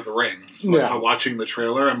of Lord of the Rings. Like, watching the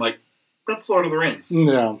trailer, I'm like, that's Lord of the Rings.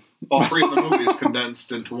 Yeah. All three of the movies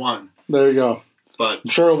condensed into one. There you go. But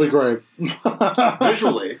I'm sure it'll be great.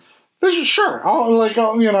 Visually. Sure.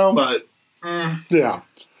 But, yeah.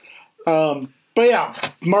 But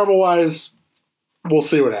yeah, Marvel-wise, we'll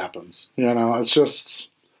see what happens. It's just...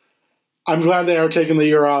 I'm glad they are taking the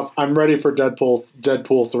year off. I'm ready for Deadpool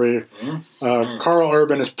 3. Carl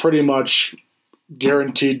Urban is pretty much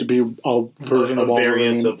guaranteed to be a version of Wolverine. A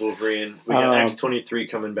variant of Wolverine. We got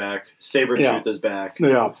X-23 coming back. Sabretooth is back.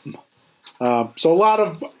 Yeah. So I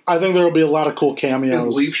think there will be a lot of cool cameos.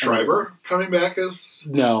 Is Liev Schreiber coming back as?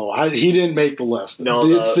 No, he didn't make the list. No,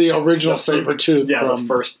 it's the original Sabretooth. Yeah, from the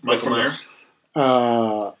first Michael Myers.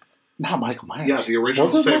 Not Michael Myers. Yeah, the original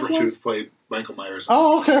Sabretooth played Michael Myers.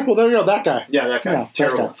 Oh, okay. Well, there you go. That guy. Yeah, that guy. Yeah,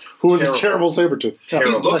 terrible. That guy. Who was a terrible Sabretooth. He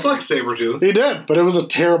looked like Sabretooth. He did, but it was a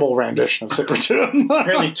terrible rendition of Sabretooth.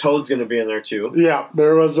 Apparently Toad's going to be in there, too. Yeah,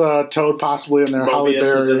 there was Toad possibly in there. Halle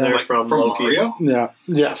Berry is in there from Loki. Mario? Yeah.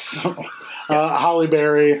 Yes. Halle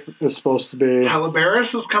Berry is supposed to be. Halle Berry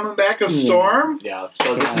is coming back as Storm? Yeah.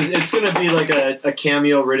 So it's going to be like a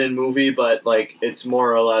cameo-ridden movie, but like it's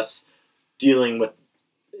more or less dealing with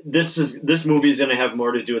this movie is going to have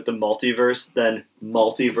more to do with the multiverse than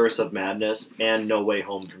Multiverse of Madness and No Way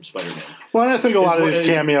Home from Spider-Man. Well, I think a lot of these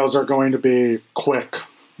cameos are going to be quick.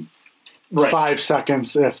 Right. 5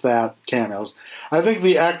 seconds, if that, cameos. I think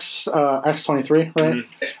the X-23, right?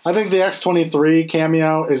 Mm-hmm. I think the X-23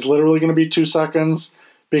 cameo is literally going to be 2 seconds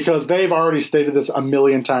because they've already stated this a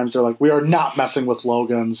million times. They're like, we are not messing with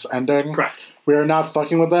Logan's ending. Correct. We are not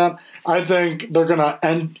fucking with that. I think they're going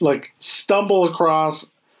to stumble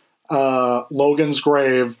across Logan's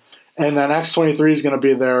grave, and then X-23 is going to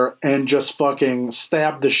be there and just fucking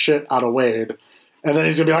stab the shit out of Wade. And then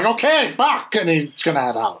he's going to be like, okay, fuck, and he's going to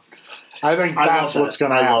head out. I think that's what's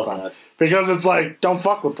going to happen. Because it's like, don't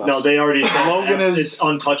fuck with us. No, they already said Logan it's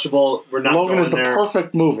untouchable. We're not Logan going is the there.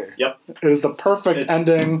 Perfect movie. Yep. It is the perfect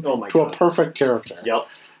ending to a perfect character. Yep.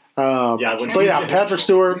 Patrick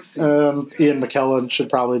Stewart and Ian McKellen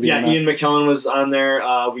should probably be in that. Ian McKellen was on there.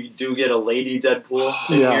 We do get a lady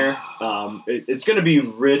Deadpool in here. It's going to be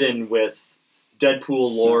ridden with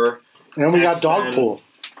Deadpool lore. And we got Dogpool.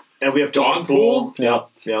 And we have Dogpool. Yep.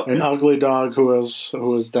 An ugly dog who is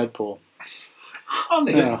Deadpool.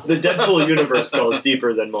 The Deadpool universe goes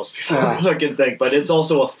deeper than most people fucking think, but it's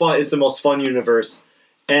also it's the most fun universe,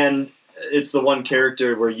 and it's the one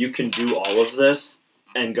character where you can do all of this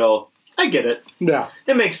and go, I get it. Yeah.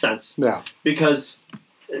 It makes sense. Yeah. Because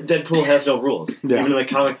Deadpool has no rules. Yeah. Even in the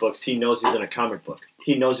comic books, he knows he's in a comic book.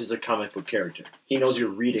 He knows he's a comic book character. He knows you're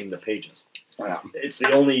reading the pages. Yeah. It's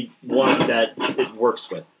the only one that it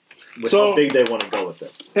works with how big they want to go with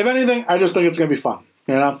this. If anything, I just think it's going to be fun.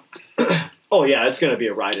 You know? Oh, yeah, it's going to be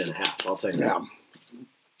a ride and a half, I'll tell you. Yeah.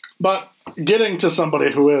 But getting to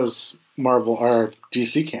somebody who is Marvel, or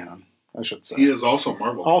DC canon, I should say. He is also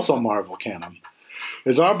Marvel. Also Marvel canon.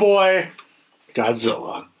 Is our boy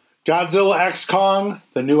Godzilla. Godzilla X Kong,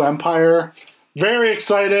 the new Empire. Very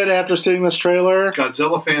excited after seeing this trailer.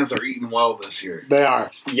 Godzilla fans are eating well this year. They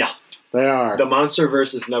are. Yeah. They are. The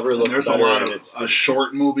MonsterVerse has never looked better. There's a lot of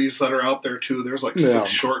short movies that are out there, too. There's like 6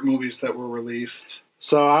 short movies that were released.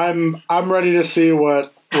 So I'm ready to see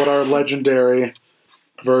what our legendary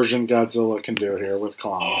version Godzilla can do here with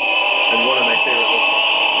Kong. And one of my favorite looks of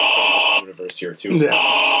Kong is from this universe here, too. Yeah.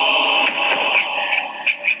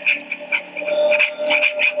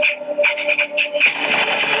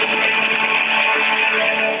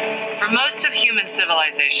 For most of human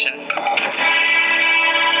civilization,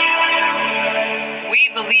 we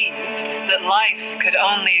believed that life could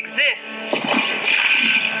only exist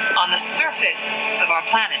on the surface of our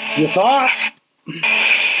planet. You thought?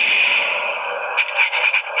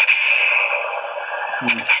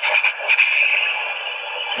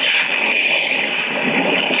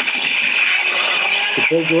 The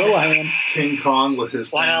big gorilla hand. King Kong with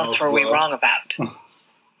his... What else were we wrong about? Welcome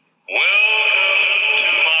to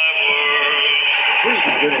my world. Pretty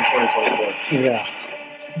good in 2024. Yeah.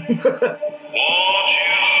 Won't you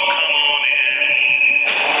come on in?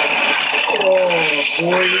 Oh,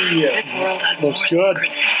 boy. This world has Looks more good.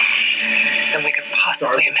 secrets than we could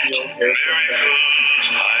possibly imagine.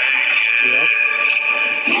 Yep.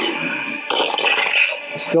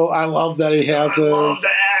 Still, I love that he has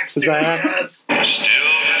his axe. Still,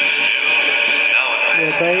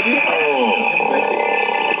 Yeah, baby.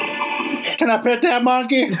 Can I pet that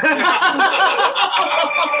monkey?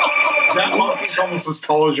 That monkey's almost as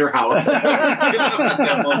tall as your house.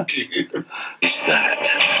 That monkey. Is that?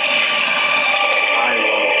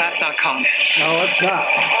 That's not Kong. No, it's not.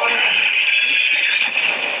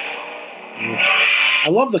 I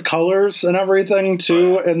love the colors and everything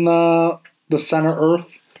too in the center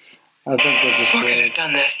Earth. I think they're just Who could great. have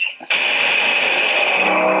done this?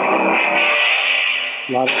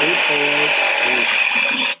 A lot of 8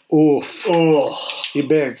 Oof. Oh. He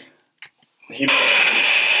big.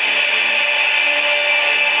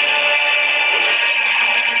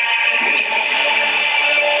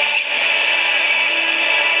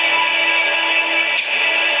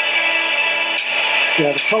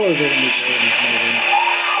 Yeah, the colors are going to be great in this movie.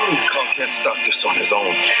 Kong can't stop this on his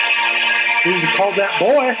own. Who's called that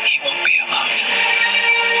boy? He won't be alone.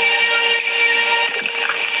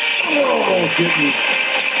 Oh,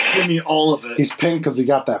 Give me all of it. he's pink because he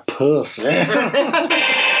got that puss.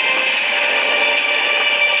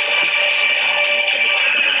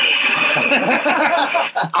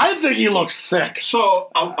 I think he looks sick. So,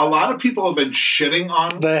 a lot of people have been shitting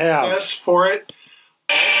on this for it.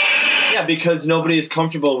 Yeah, because nobody is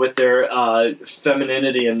comfortable with their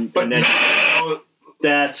femininity and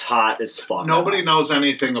that's hot as fuck. Nobody knows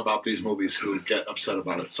anything about these movies who get upset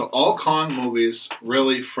about it. So all Kong movies,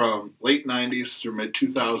 really from late 90s through mid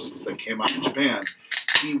 2000s that came out in Japan,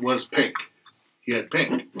 he was pink. He had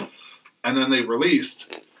pink. And then they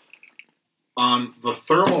released on the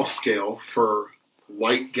thermal scale for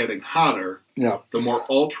white getting hotter, the more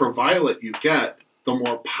ultraviolet you get, the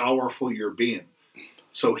more powerful you're being.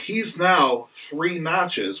 So he's now 3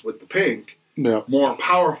 notches with the pink, more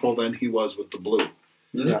powerful than he was with the blue.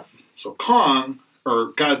 Yeah. So Kong,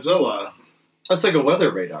 or Godzilla... That's like a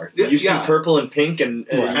weather radar. You see purple and pink and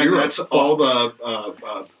that's all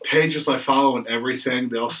the pages I follow and everything.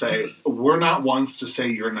 They'll say, we're not ones to say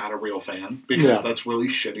you're not a real fan, because that's really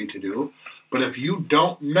shitty to do. But if you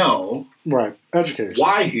don't know why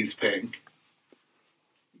he's pink,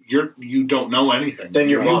 you don't know anything. Then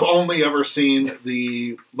you've only ever seen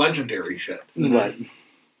the legendary shit. Right.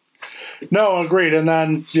 No, agreed. And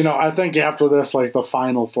then, I think after this, like, the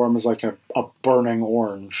final form is like a burning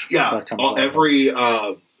orange. Yeah, that comes out. every,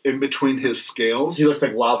 in between his scales. He looks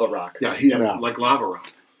like lava rock. Yeah, like lava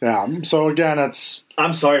rock. Yeah, so again,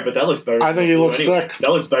 I'm sorry, but that looks better. I think he looks sick.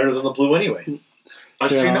 That looks better than the blue anyway.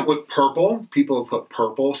 I've seen it with purple. People have put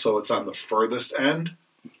purple, so it's on the furthest end.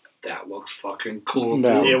 That looks fucking cool.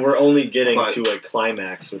 No. Yeah, we're only getting to a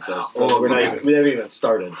climax with this. So we haven't even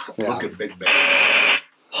started. Yeah. Look at Big Bang.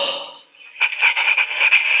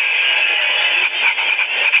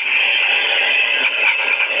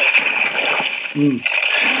 Be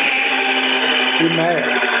mad.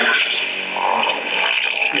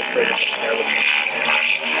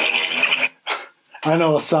 I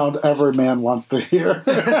know a sound every man wants to hear.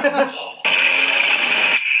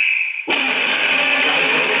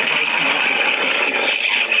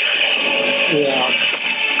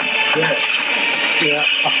 Yeah,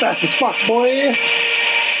 I'm fast as fuck, boy.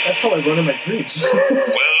 That's how I run in my dreams.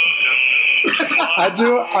 I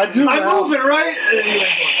do. I move it, right?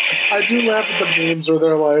 I do laugh at the memes where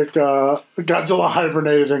they're like, Godzilla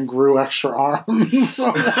hibernated and grew extra arms. His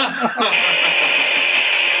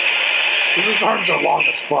arms are long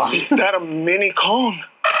as fuck. Is that a mini Kong?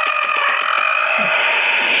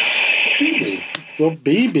 So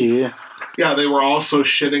BB. Yeah, they were also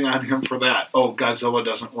shitting on him for that. Oh, Godzilla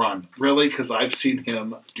doesn't run. Really? Because I've seen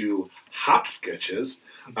him do hop sketches,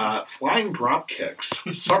 flying drop kicks,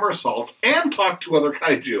 somersaults, and talk to other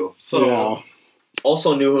kaiju. So, yeah.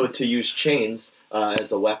 Also knew to use chains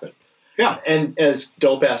as a weapon. Yeah. And as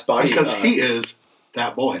dope-ass body. Because he is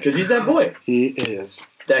that boy. Because he's that boy. He is.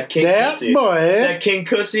 That King that Cussy. boy. That King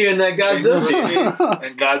Cussy and that Godzilla.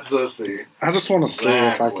 And Godzilla. I just want to see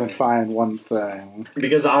if I can find one thing.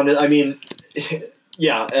 Because I mean,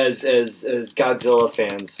 yeah, as Godzilla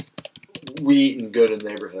fans, we eating good in the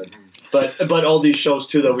neighborhood. But all these shows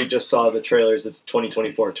too that we just saw the trailers. It's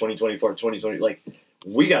 2024, 2024, 2020. Like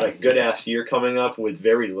we got a good ass year coming up with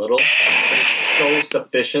very little. But it's so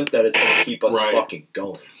sufficient that it's going to keep us fucking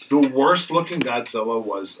going. The worst looking Godzilla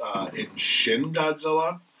was in Shin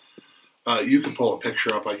Godzilla. You can pull a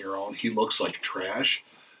picture up on your own. He looks like trash.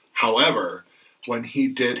 However, when he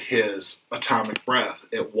did his atomic breath,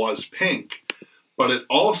 it was pink, but it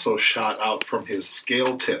also shot out from his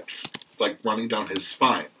scale tips, like running down his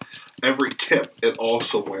spine. Every tip, it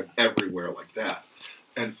also went everywhere like that.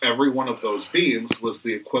 And every one of those beams was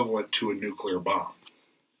the equivalent to a nuclear bomb.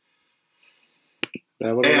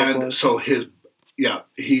 And so he's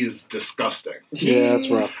disgusting. Yeah, that's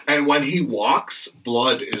rough. And when he walks,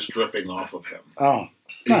 blood is dripping off of him. Oh,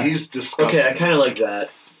 nice. He's disgusting. Okay, I kind of like that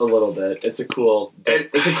a little bit. It's a cool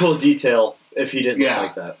detail. If he didn't look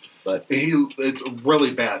like that, but it's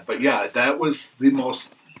really bad. But yeah, that was the most.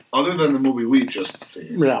 Other than the movie we just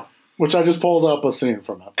seen, yeah, which I just pulled up a scene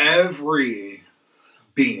from it. Every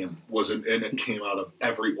beam was and it came out of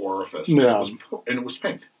every orifice. Yeah, and it was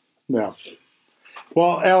pink. Yeah.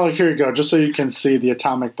 Well, Alec, here you go, just so you can see the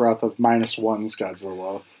atomic breath of -1's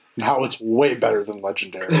Godzilla and how it's way better than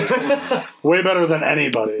Legendary's. Way better than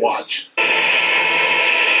anybody's. Watch.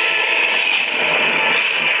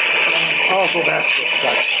 Oh, so that's the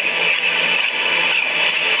section.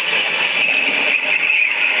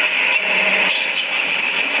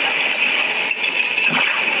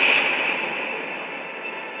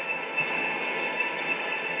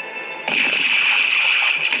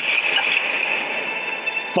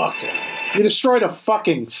 Fuck it. He destroyed a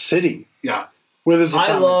fucking city. Yeah. With his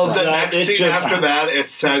I love the that. next scene after that, it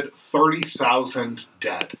said 30,000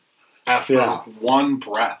 dead after one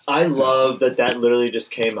breath. I love that literally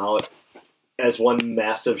just came out as one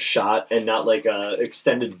massive shot and not like a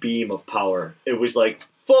extended beam of power. It was like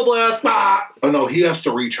full blast. Bah! Oh no, he has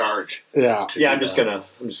to recharge. Yeah. Yeah, I'm just gonna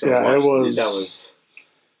yeah, watch. That was.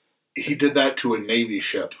 He did that to a Navy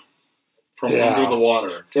ship from under the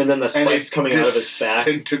water, and then the spikes coming out of his back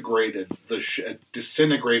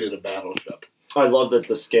disintegrated a battleship. I love that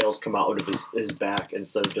the scales come out of his back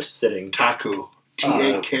instead of just sitting. Taku.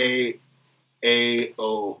 Takao.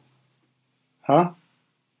 Huh?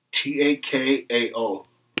 Takao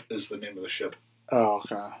is the name of the ship. Oh,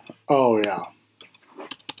 okay. Oh, yeah.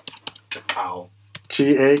 Takao.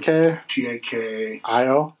 T-A-K?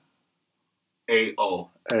 T-A-K-I-O. A-O.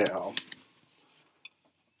 A-O.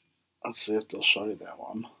 Let's see if they'll show you that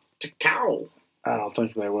one. Takao. I don't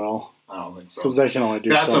think they will. I don't think so. Because they can only do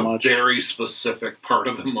so much. That's a very specific part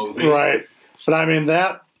of the movie. Right. But I mean,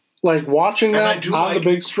 that, like, watching that on the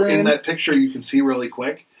big screen. In that picture, you can see really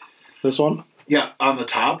quick. This one? Yeah, on the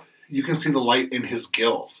top, you can see the light in his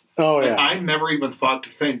gills. Oh, yeah. I never even thought to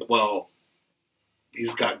think, well,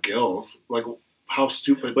 he's got gills. Like, how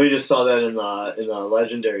stupid. We just saw that in the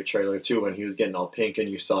Legendary trailer, too, when he was getting all pink and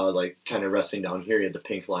you saw, like, kind of resting down here, he had the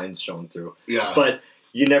pink lines showing through. Yeah. But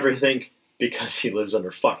you never think, because he lives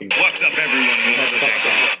under fucking... What's up,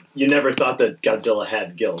 everyone? You never thought that Godzilla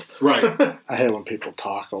had gills. Right. I hate when people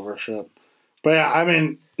talk over shit. But yeah, I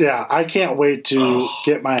mean, yeah, I can't wait to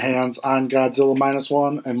get my hands on Godzilla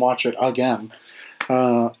 -1 and watch it again.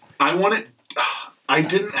 I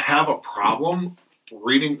didn't have a problem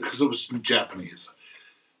reading, because it was in Japanese.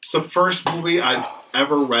 It's the first movie I've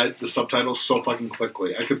ever read the subtitles so fucking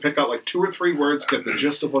quickly. I could pick out like 2 or 3 words, get the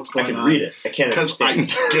gist of what's going on. I can read it. I can't understand.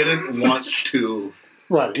 Because I didn't want to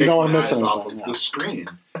right, take my eyes off of the screen.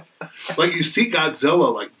 Like, you see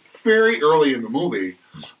Godzilla, like, very early in the movie,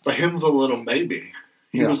 but him's a little baby.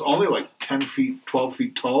 He was only like 10 feet, 12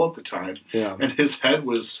 feet tall at the time. Yeah. And his head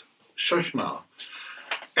was shushma.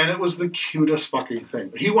 And it was the cutest fucking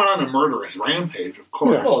thing. He went on a murderous rampage, of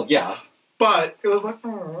course. Yeah. Well, yeah. But it was like,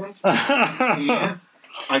 yeah.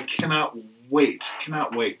 I cannot wait.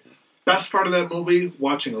 Best part of that movie,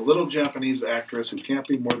 watching a little Japanese actress who can't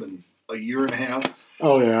be more than a year and a half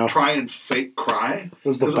try and fake cry.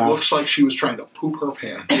 Because it looks like she was trying to poop her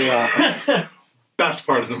pants. Yeah. Best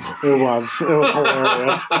part of the movie. It was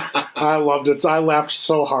hilarious. I loved it. I laughed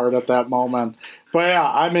so hard at that moment. But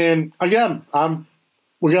yeah, I mean, again,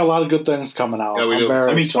 we got a lot of good things coming out. Yeah, we do.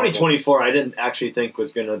 2024, I didn't actually think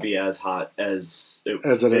was going to be as hot as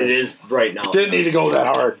it is right now. Didn't need to go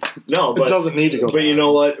that hard. No, but it doesn't need to go. But you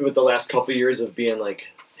know what? With the last couple of years of being like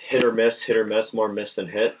hit or miss, more miss than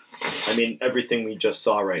hit. I mean, everything we just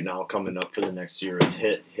saw right now coming up for the next year is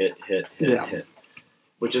hit,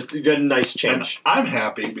 which is a good, nice change. And I'm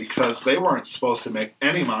happy because they weren't supposed to make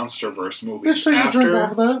any MonsterVerse movies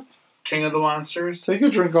after King of the Monsters. Take a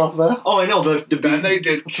drink off that. Oh, I know, but then they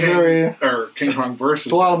did King Kong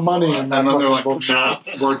versus. A lot of money, and then they're like, "Nah,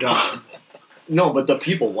 we're done." No, but the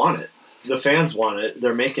people want it. The fans want it.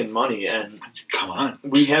 They're making money, and come on,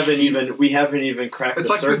 we haven't even cracked. It's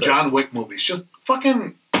the like surface. the John Wick movies. Just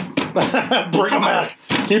fucking bring them back.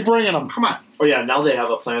 Keep bringing them. Come on. Oh yeah, now they have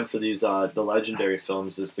a plan for these. The legendary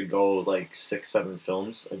films is to go like 6-7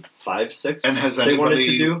 films, like 5, 6. And has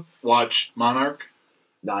anybody watched Monarch?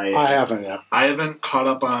 No, I haven't yet. I haven't caught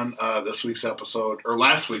up on this week's episode or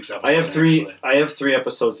last week's episode. I have 3. Actually. I have 3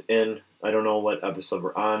 episodes in. I don't know what episode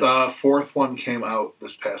we're on. The 4th one came out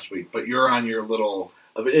this past week, but you're on your little.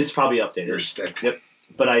 It's probably updated. Your stick. Yep.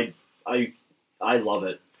 But I love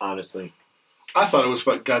it, honestly. I thought it was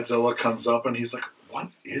what Godzilla comes up and he's like, "What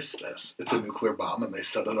is this?" It's a nuclear bomb, and they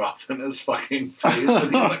set it off in his fucking face, and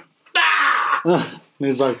he's like, "Ah!" And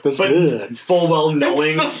he's like, "This good." Full well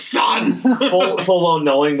knowing it's the sun. full well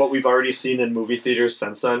knowing what we've already seen in movie theaters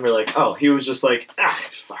since then. We're like, oh, he was just like,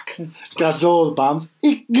 fuck. Godzilla with bombs.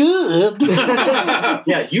 It good.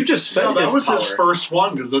 Yeah, you just felt that was his first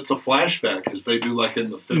one because it's a flashback, because they do like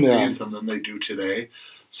in the 50s and then they do today.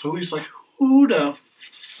 So he's like, "Who the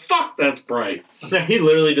fuck? That's bright." Yeah, he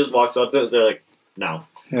literally just walks up there. They're like, "No."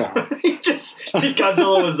 Yeah.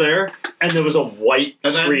 Godzilla was there, and there was a white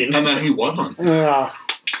screen, and then he wasn't. Yeah.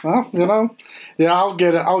 Well, I'll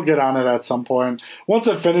get on it at some point. Once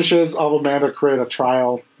it finishes, I'll have Amanda create a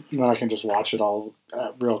trial, and then I can just watch it all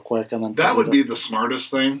real quick, and then that would be the smartest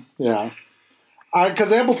thing. Yeah.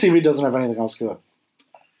 Because Apple TV doesn't have anything else good.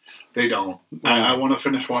 They don't. I want to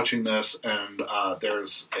finish watching this, and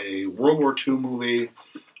there's a World War II movie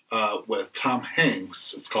with Tom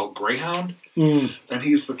Hanks. It's called Greyhound, and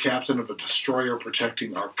he's the captain of a destroyer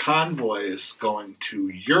protecting our convoys going to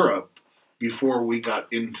Europe before we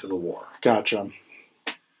got into the war. Gotcha.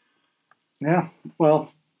 Yeah,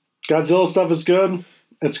 well, Godzilla stuff is good.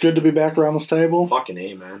 It's good to be back around this table. Fucking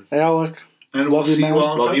A, man. Hey, Alec. And we'll see you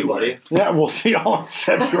all in Love you, buddy. Yeah, we'll see you all in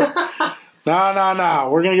February. No.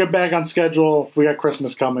 We're going to get back on schedule. We got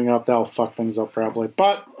Christmas coming up. That'll fuck things up probably.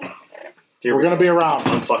 But we're going to be around.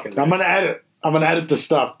 I'm going to edit. I'm going to edit this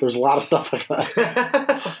stuff. There's a lot of stuff I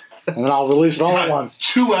got. And then I'll release it all at once.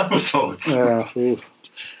 2 episodes. Yeah.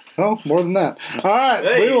 Oh, more than that. All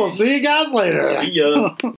right. We will see you guys later. See ya.